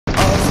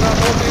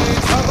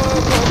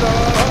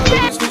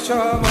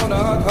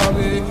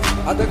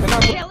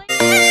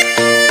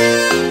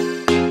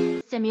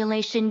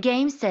Simulation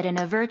game set in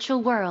a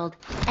virtual world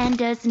and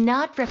does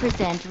not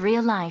represent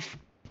real life.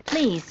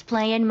 Please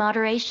play in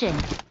moderation,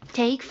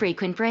 take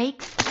frequent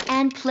breaks,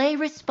 and play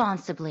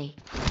responsibly.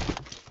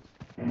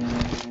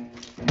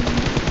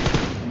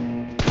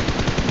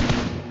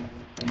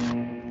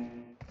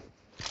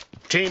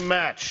 Team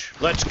match,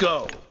 let's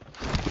go.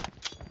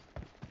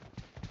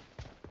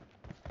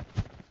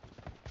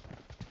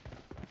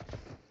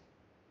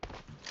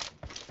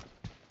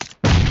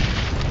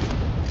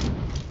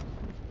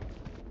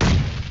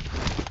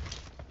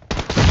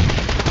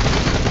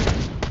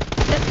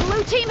 The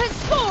blue team has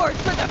scored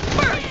for the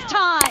first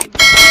time!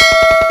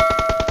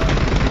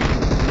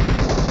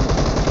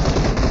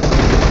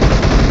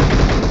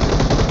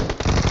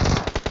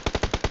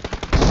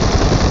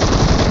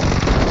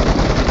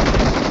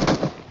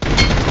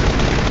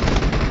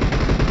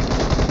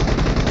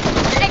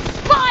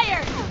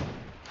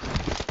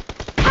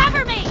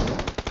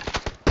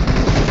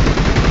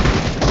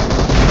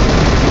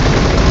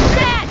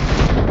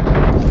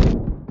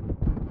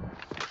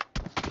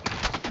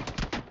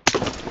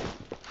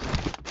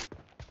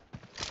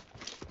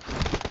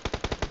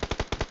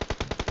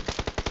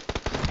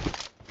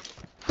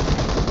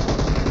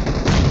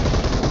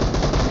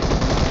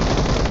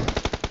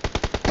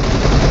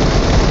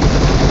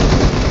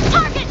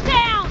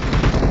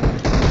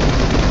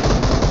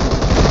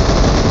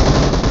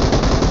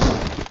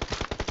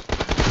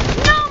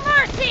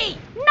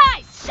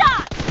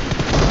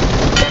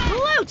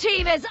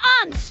 Is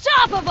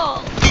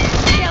unstoppable!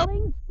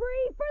 Killing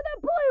spree for the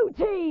blue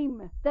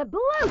team! The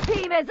blue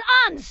team is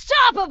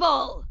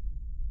unstoppable!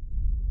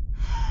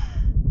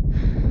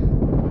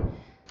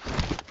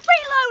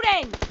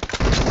 Reloading!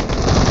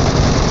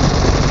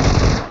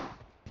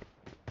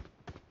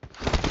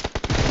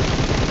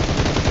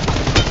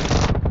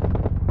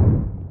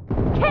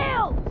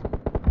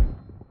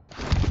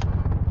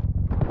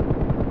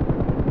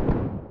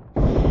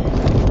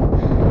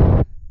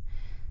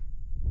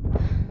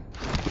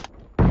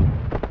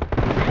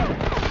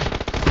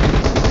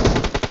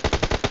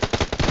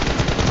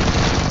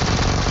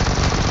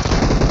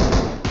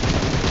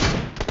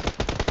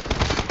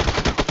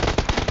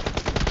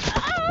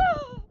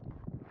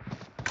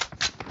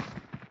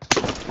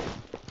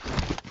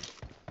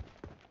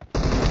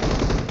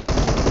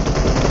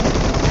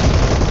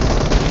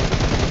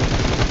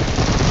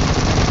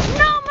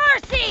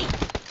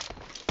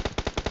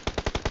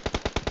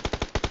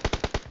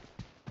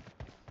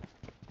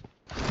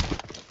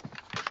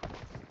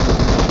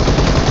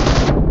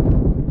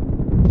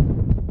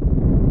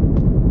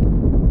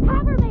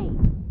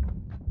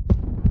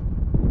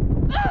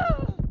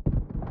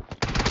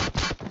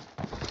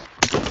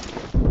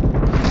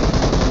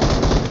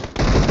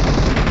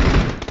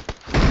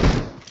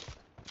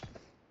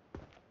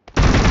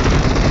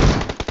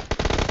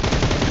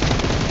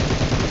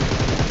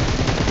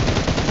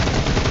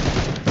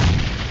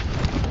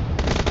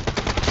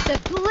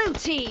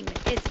 Team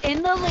is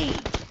in the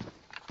lead.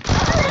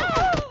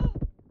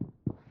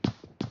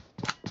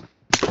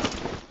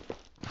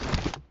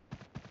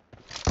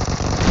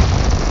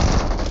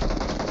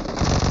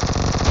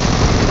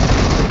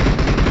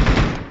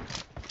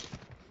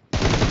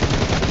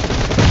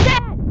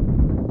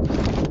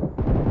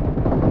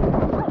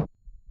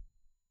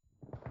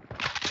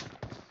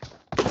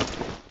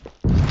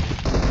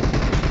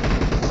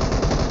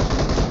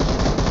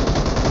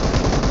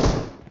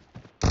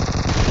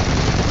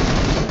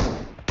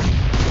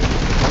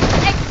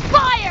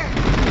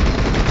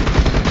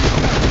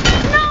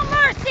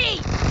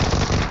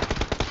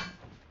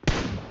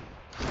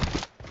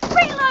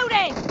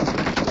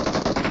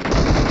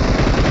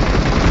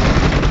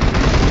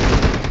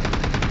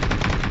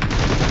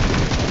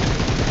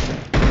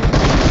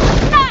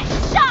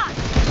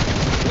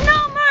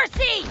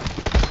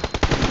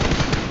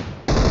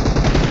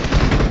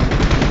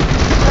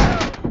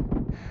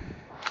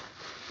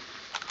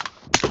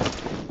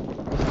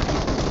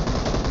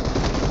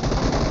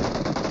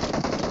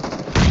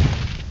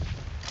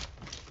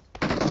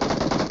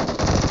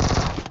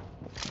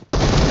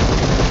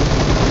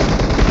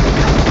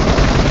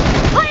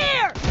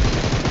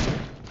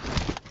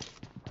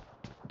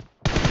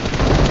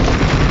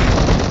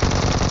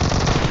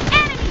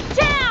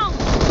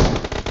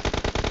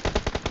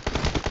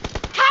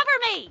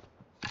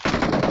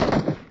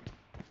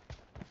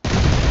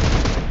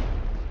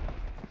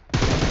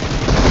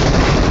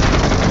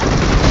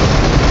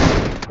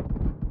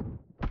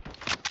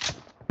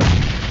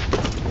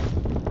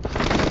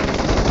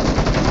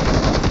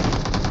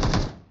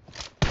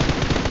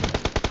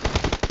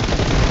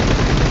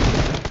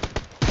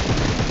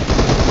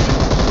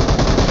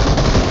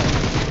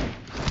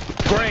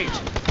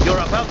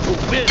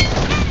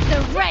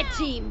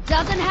 Team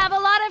doesn't have a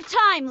lot of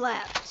time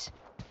left.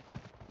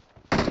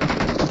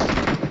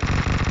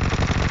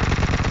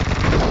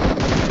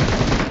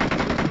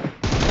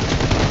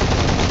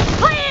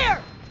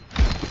 Clear!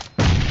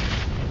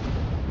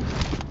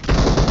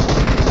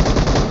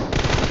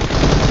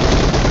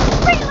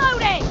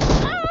 Reloading!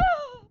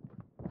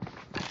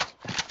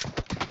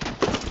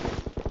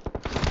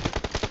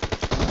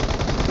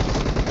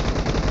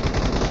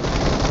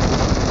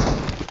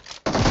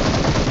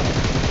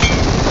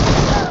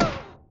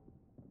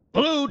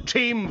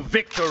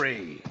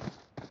 victory!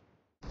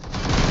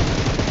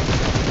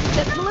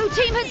 The blue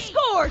team has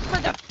scored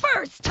for the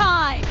first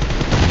time!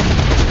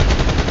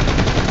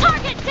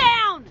 Target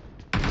down!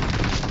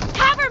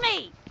 Cover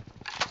me!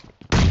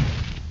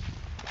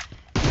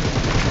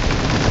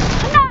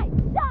 Nice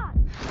shot!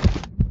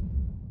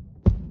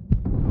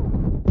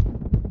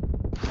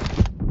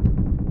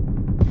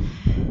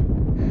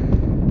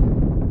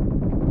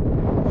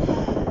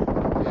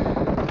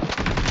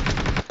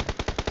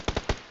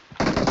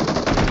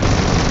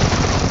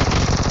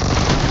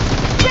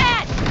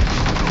 Dead!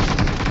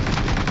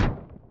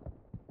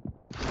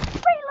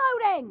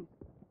 Reloading!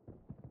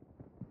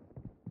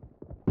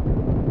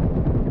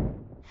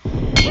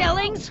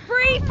 Killing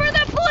spree for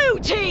the blue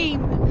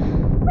team!